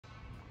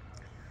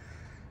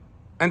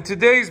And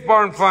today's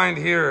barn find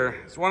here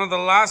is one of the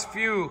last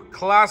few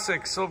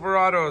classic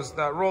Silverados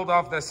that rolled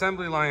off the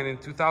assembly line in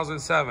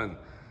 2007.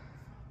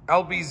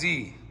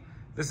 LBZ.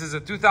 This is a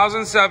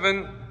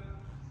 2007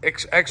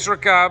 extra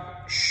cab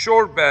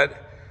short bed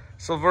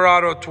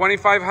Silverado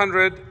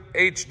 2500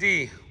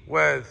 HD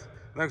with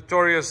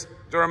notorious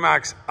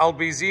DURAMAX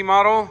LBZ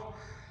model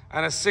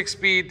and a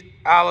 6-speed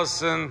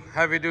Allison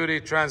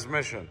heavy-duty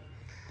transmission.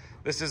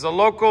 This is a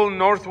local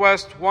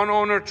Northwest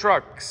one-owner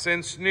truck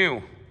since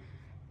new.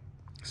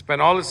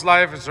 Spent all its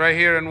life, it's right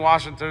here in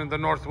Washington in the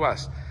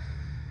Northwest.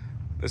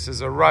 This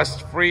is a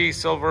rust-free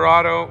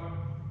Silverado,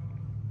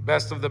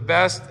 best of the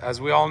best,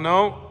 as we all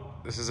know.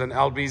 This is an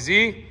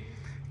LBZ,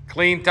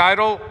 clean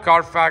title,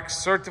 CARFAX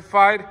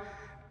certified,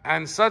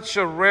 and such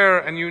a rare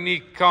and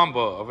unique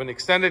combo of an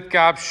extended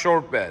cab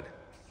short bed.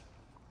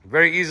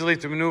 Very easily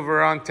to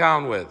maneuver around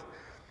town with.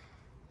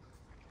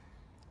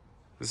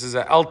 This is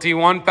a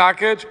LT1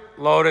 package,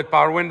 loaded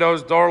power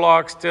windows, door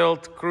locks,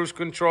 tilt, cruise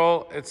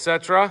control,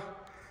 etc.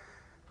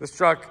 This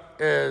truck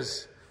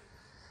is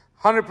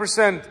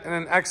 100% in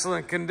an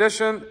excellent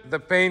condition. The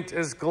paint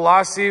is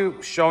glossy,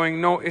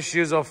 showing no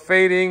issues of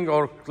fading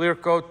or clear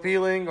coat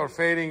peeling or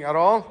fading at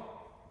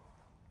all.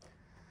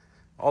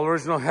 All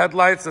original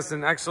headlights, that's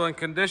in excellent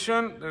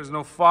condition. There's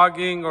no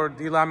fogging or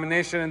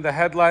delamination in the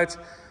headlights.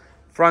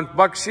 Front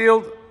buck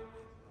shield,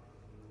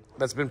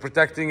 that's been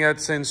protecting it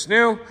since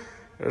new.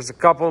 There's a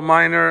couple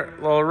minor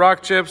little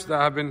rock chips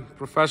that have been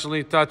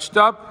professionally touched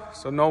up,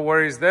 so no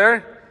worries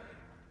there.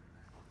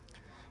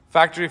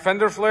 Factory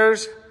fender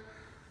flares,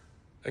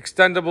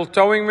 extendable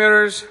towing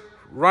mirrors,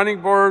 running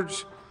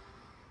boards,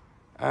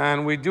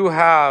 and we do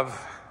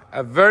have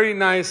a very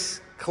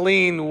nice,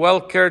 clean, well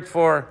cared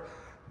for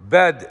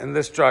bed in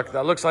this truck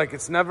that looks like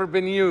it's never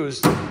been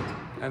used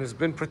and has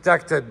been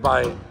protected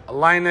by a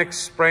LINEX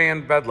spray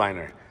and bed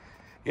liner.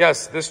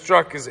 Yes, this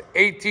truck is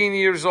 18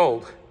 years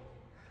old,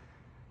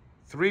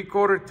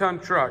 3/4 ton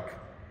truck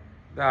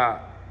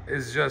that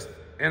is just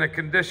in a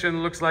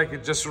condition, looks like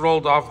it just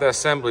rolled off the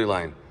assembly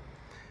line.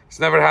 It's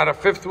never had a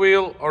fifth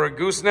wheel or a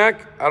gooseneck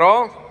at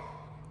all.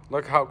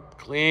 Look how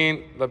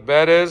clean the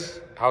bed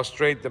is, how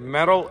straight the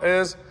metal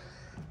is.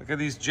 Look at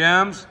these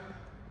jams.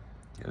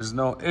 There's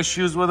no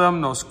issues with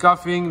them, no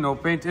scuffing, no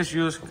paint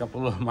issues. A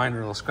couple of minor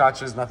little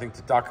scratches, nothing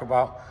to talk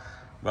about.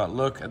 But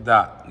look at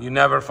that. You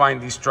never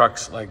find these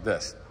trucks like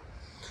this.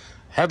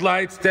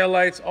 Headlights,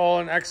 taillights,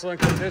 all in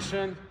excellent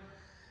condition.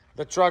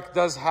 The truck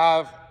does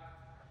have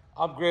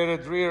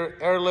upgraded rear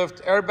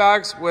airlift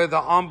airbags with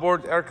an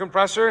onboard air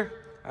compressor.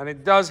 And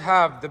it does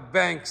have the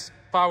Banks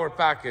power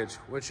package,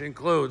 which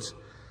includes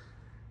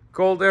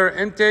cold air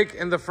intake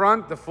in the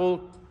front, the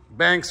full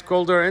Banks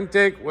cold air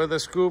intake with a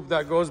scoop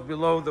that goes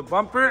below the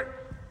bumper,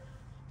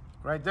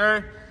 right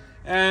there,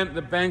 and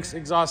the Banks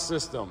exhaust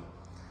system,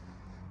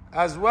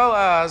 as well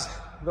as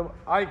the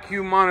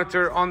IQ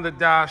monitor on the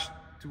dash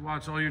to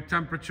watch all your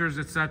temperatures,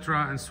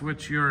 etc., and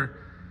switch your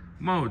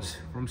modes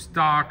from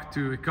stock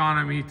to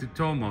economy to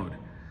tow mode.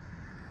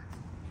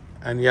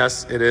 And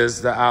yes, it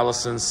is the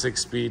Allison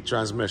 6-speed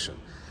transmission.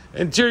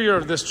 Interior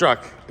of this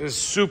truck is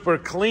super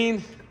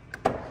clean.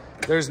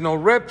 There's no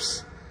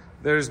rips,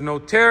 there's no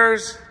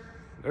tears,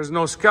 there's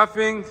no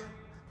scuffing,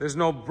 there's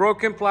no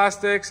broken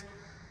plastics.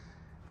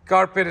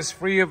 Carpet is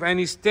free of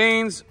any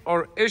stains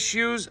or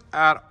issues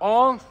at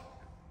all.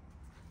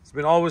 It's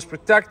been always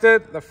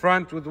protected. The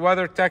front with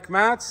WEATHERTECH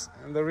mats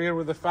and the rear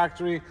with the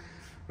factory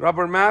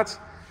rubber mats.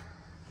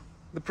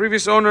 The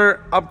previous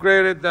owner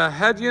upgraded the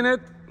head unit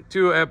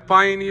to a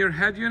Pioneer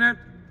head unit,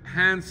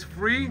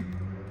 hands-free,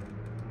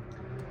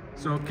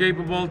 so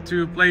capable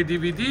to play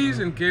DVDs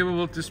and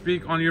capable to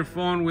speak on your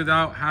phone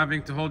without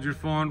having to hold your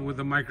phone with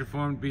the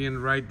microphone being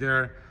right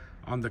there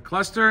on the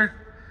cluster.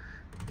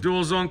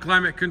 Dual zone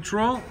climate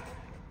control.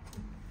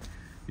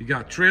 You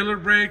got trailer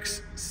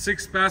brakes,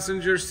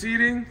 6-passenger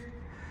seating.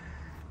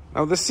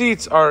 Now the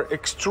seats are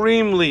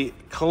extremely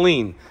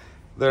clean.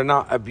 They're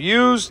not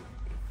abused.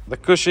 The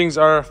cushions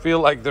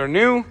feel like they're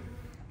new.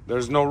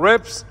 There's no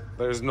rips.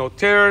 There's no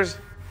tears,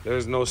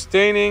 there's no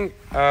staining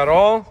at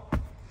all.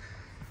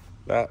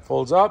 That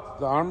folds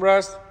up, the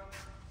armrest.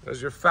 There's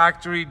your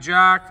factory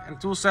jack and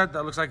tool set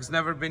that looks like it's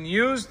never been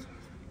used.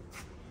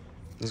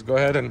 Let's go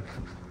ahead and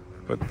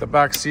put the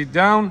back seat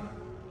down.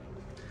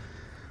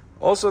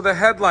 Also, the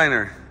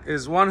headliner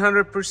is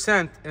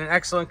 100% in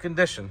excellent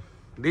condition.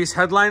 These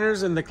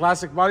headliners in the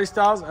classic body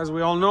styles, as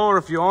we all know, or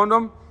if you own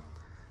them,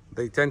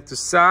 they tend to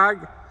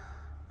sag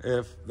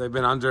if they've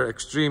been under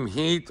extreme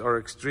heat or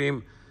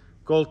extreme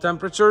cold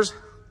temperatures.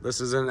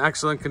 This is in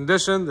excellent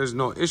condition. There's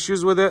no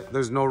issues with it.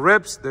 There's no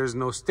rips. There's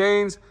no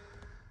stains.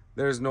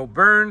 There's no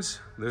burns.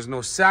 There's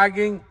no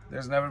sagging.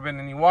 There's never been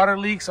any water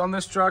leaks on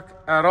this truck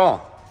at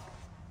all.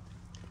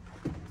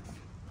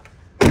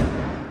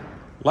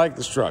 Like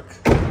this truck.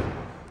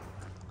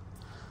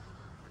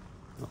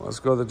 Let's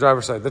go to the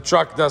driver's side. The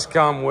truck does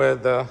come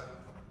with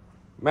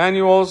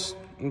manuals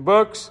and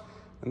books.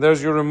 And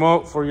there's your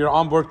remote for your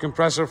onboard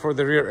compressor for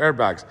the rear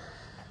airbags.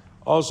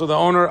 Also, the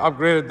owner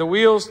upgraded the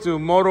wheels to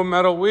Moto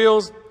metal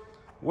wheels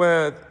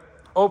with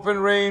open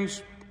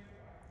range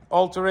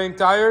all-terrain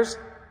tires,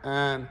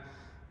 and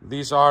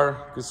these are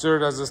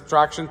considered as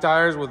traction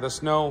tires with the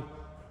snow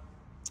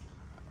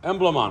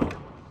emblem on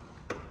them.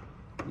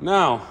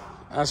 Now,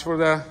 as for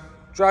the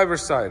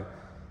driver's side,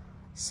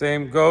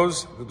 same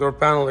goes. The door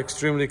panel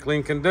extremely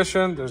clean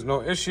condition. There's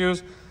no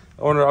issues.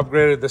 The owner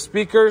upgraded the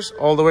speakers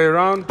all the way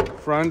around,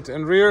 front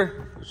and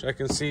rear, which I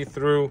can see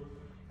through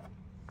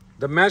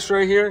the mesh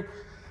right here.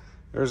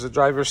 There's a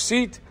driver's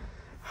seat.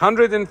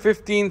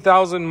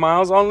 115,000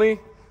 miles only.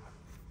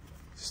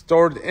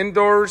 Stored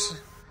indoors.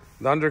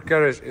 The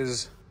undercarriage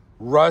is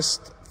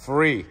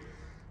rust-free.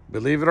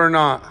 Believe it or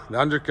not, the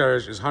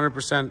undercarriage is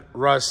 100%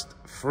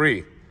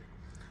 rust-free.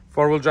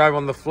 Four-wheel drive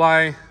on the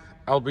fly,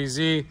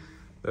 LBZ.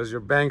 There's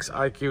your Banks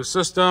IQ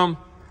system.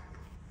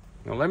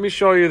 Now let me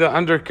show you the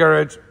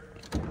undercarriage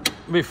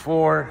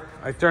before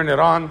I turn it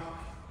on.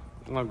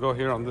 I'll go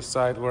here on this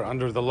side where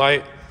under the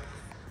light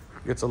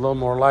gets a little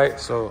more light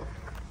so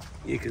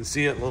you can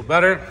see it a little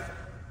better.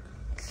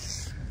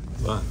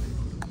 But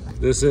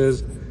this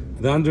is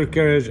the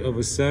undercarriage of a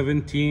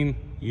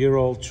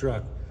 17-year-old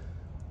truck.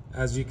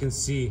 As you can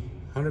see,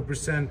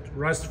 100%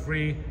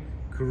 rust-free,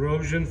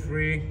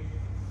 corrosion-free.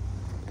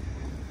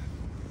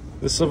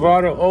 The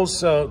Silverado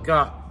also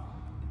got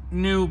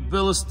new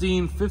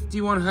BILSTEIN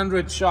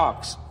 5100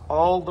 shocks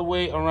all the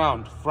way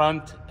around,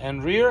 front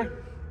and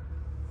rear.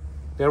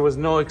 There was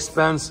no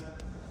expense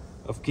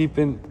of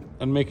keeping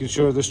and making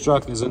sure this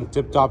truck is in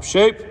tip-top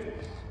shape.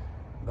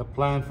 The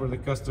plan for the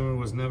customer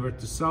was never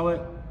to sell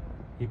it.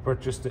 He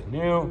purchased it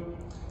new,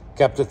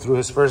 kept it through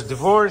his first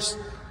divorce,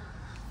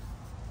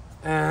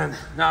 and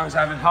now he's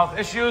having health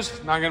issues,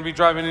 not gonna be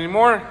driving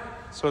anymore,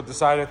 so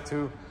decided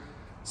to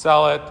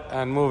sell it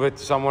and move it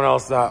to someone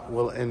else that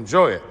will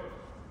enjoy it.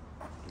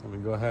 Let me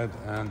go ahead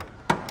and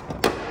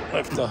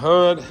lift the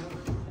hood.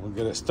 We'll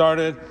get it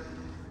started.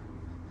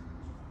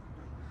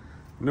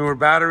 Newer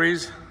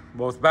batteries,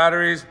 both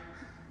batteries.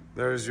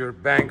 There's your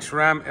Banks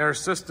Ram air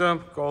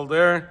system, cold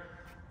air,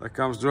 that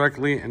comes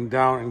directly and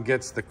down and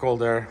gets the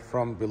cold air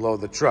from below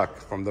the truck,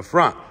 from the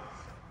front.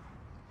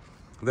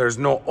 There's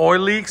no oil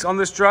leaks on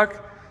this truck,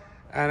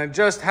 and it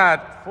just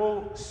had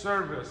full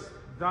service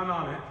done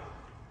on it.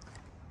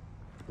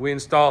 We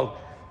installed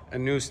a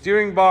new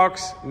steering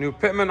box, new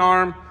Pitman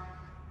arm,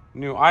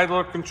 new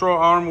idler control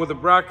arm with a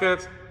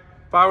bracket,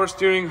 power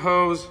steering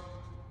hose,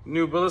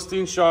 new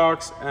BILSTEIN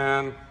shocks,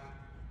 and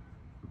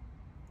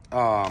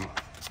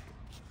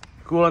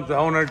coolant. The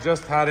owner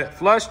just had it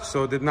flushed,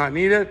 so did not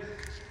need it.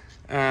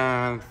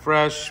 And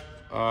fresh,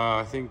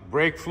 I think,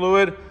 brake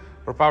fluid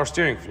or power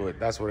steering fluid,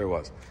 that's what it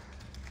was.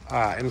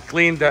 And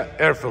cleaned the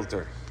air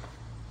filter.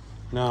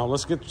 Now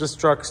let's get this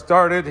truck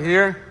started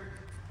here.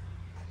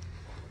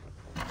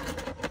 I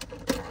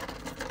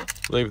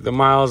believe the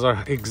miles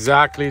are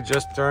exactly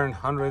just turned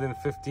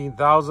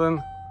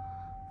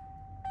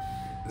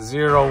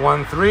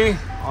 115,013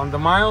 on the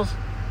miles.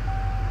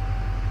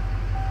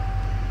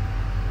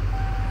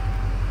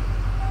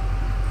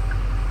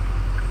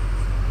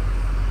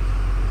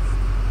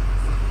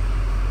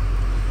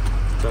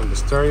 Turn the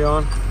stereo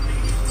on.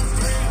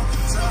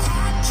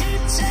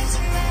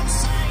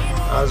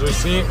 As we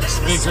see,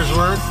 speakers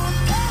work,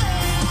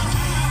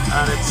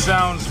 and it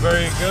sounds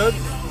very good.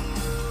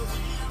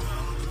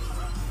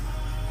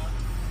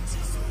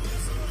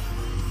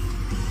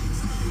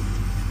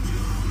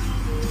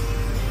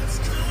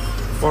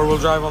 Four-wheel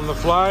drive on the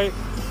fly.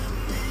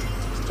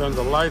 Let's turn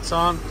the lights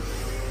on.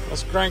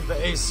 Let's crank the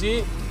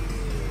AC.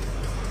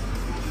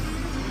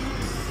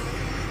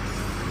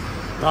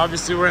 Now,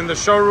 obviously, we're in the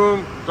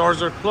showroom.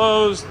 Doors are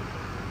closed.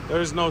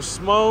 There's no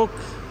smoke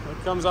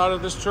that comes out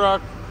of this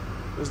truck.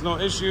 There's no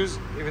issues.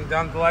 Even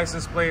down the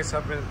license plates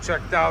have been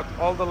checked out.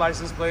 All the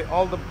license plate,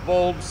 all the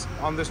bulbs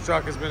on this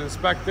truck has been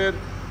inspected.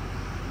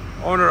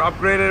 Owner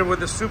upgraded with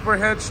the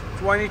SUPERHITCH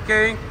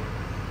 20K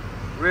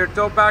rear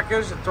tow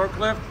package, the torque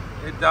lift.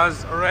 It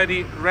does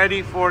already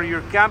ready for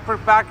your camper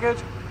package.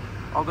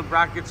 All the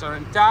brackets are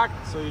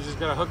intact, so you just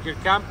gotta hook your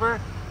camper.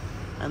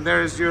 And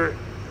there's your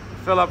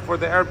fill up for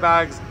the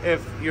airbags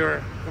if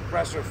your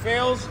compressor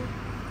fails.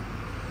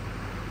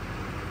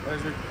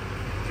 There's your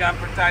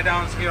camper tie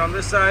downs here on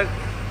this side.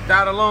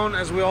 That alone,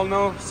 as we all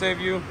know, save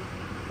you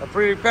a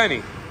pretty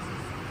penny.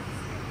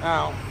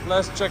 Now,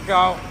 let's check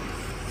out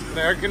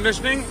the air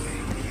conditioning.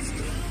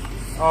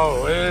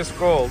 Oh, it is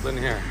cold in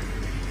here.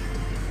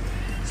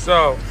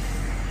 So,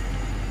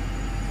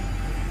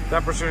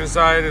 temperature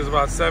inside is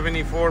about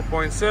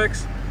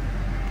 74.6.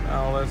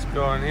 Now let's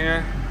go in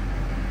here.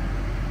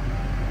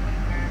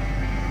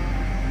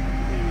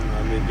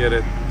 Let me get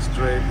it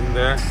straight in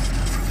there.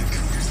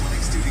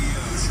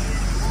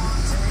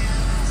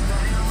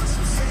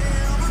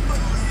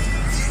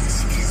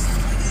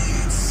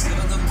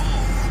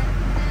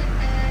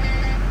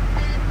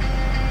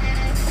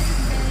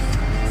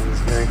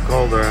 It's getting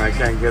colder and I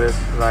can't get it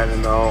right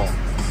in the hole.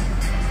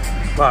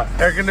 But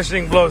air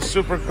conditioning blows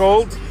super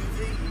cold.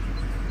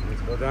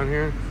 Let's go down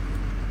here.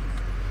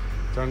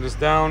 Turn this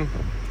down.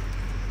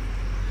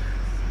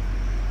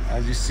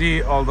 As you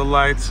see, all the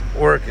lights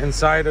work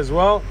inside as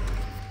well.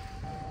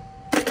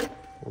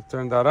 We'll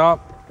turn that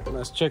up.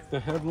 Let's check the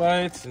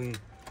headlights and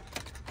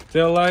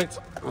tail lights.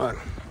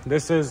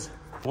 This is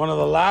one of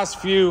the last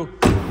few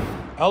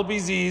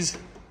LBZs,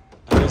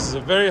 and this is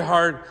a very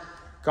hard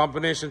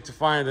combination to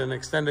find, an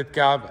extended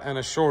cab and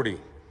a shorty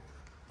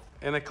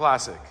in a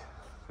classic.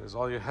 There's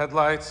all your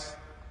headlights,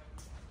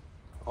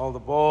 all the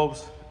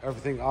bulbs,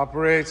 everything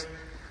operates.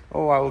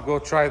 Oh, I will go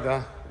try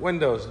the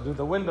windows, do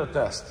the window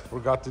test.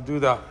 Forgot to do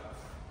that.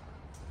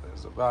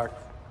 There's the back,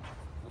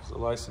 there's the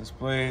license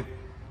plate.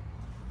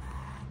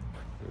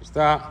 There's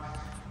that.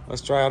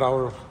 Let's try out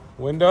our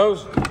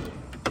windows.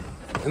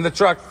 And the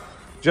truck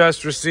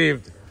just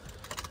received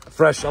a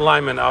fresh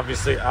alignment,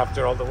 obviously,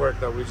 after all the work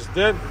that we just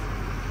did.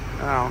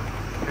 Now,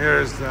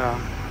 here's the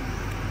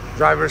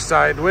driver's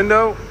side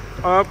window,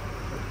 up,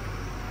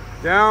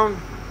 down.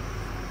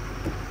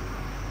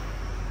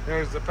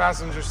 Here's the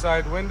passenger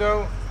side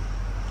window,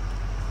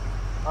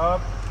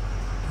 up,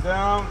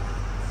 down.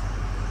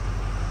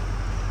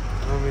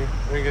 Let me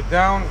bring it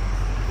down.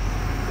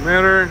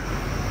 Mirror,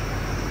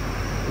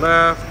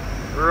 left,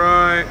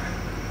 right,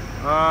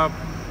 up,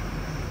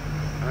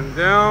 and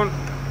down.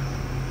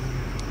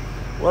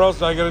 What else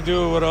do I gotta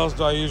do? What else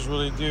do I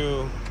usually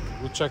do?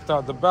 We checked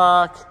out the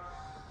back,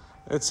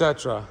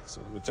 etc.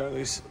 So we turn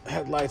these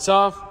headlights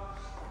off.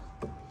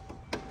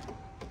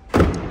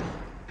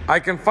 I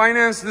can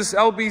finance this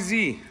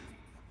LBZ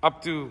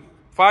up to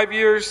 5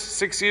 years,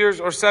 6 years,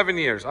 or 7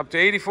 years, up to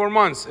 84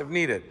 months if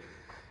needed.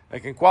 I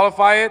can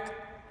qualify it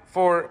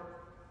for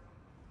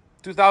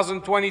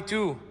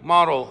 2022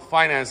 model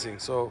financing.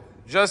 So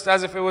just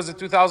as if it was a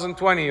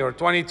 2020 or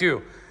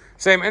 22.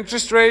 Same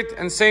interest rate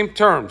and same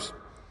terms.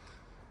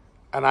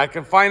 And I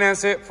can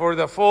finance it for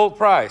the full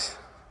price.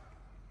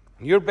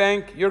 Your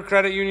bank, your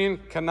credit union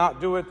cannot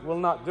do it, will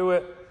not do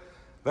it.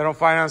 They don't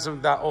finance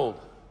them that old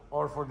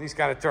or for these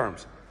kind of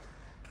terms.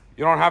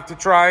 You don't have to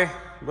try,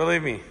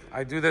 believe me.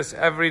 I do this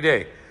every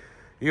day.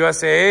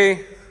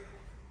 USAA,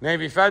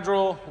 Navy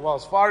Federal,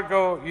 Wells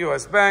Fargo,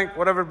 US Bank,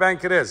 whatever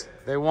bank it is,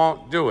 they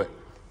won't do it.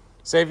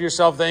 Save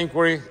yourself the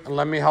inquiry and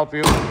let me help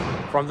you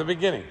from the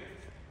beginning.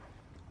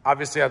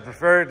 Obviously, I'd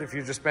prefer it if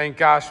you're just paying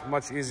cash,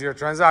 much easier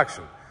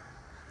transaction.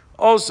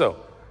 Also,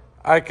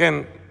 I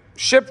can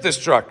ship this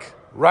truck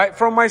right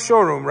from my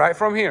showroom, right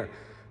from here,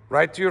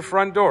 right to your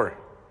front door.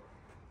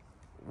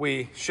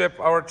 We ship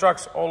our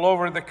trucks all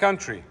over the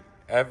country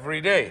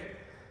every day,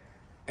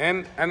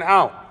 in and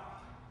out.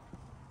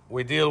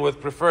 We deal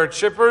with preferred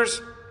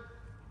shippers.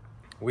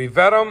 We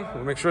vet them,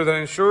 we make sure they're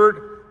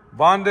insured,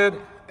 bonded,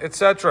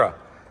 etc.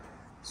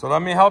 So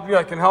let me help you,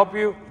 I can help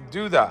you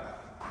do that.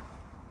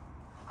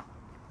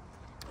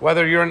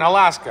 Whether you're in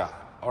Alaska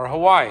or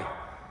Hawaii,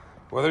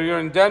 whether you're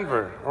in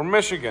Denver or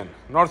Michigan,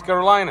 North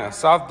Carolina,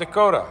 South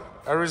Dakota,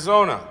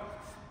 Arizona,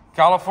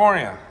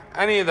 California,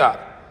 any of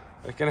that,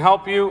 I can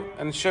help you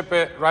and ship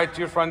it right to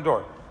your front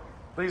door.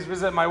 Please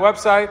visit my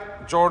website,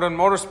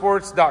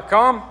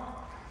 jordanmotorsports.com.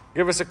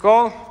 Give us a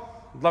call.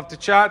 I'd love to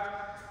chat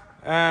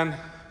and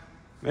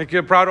make you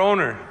a proud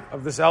owner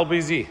of this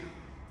LBZ.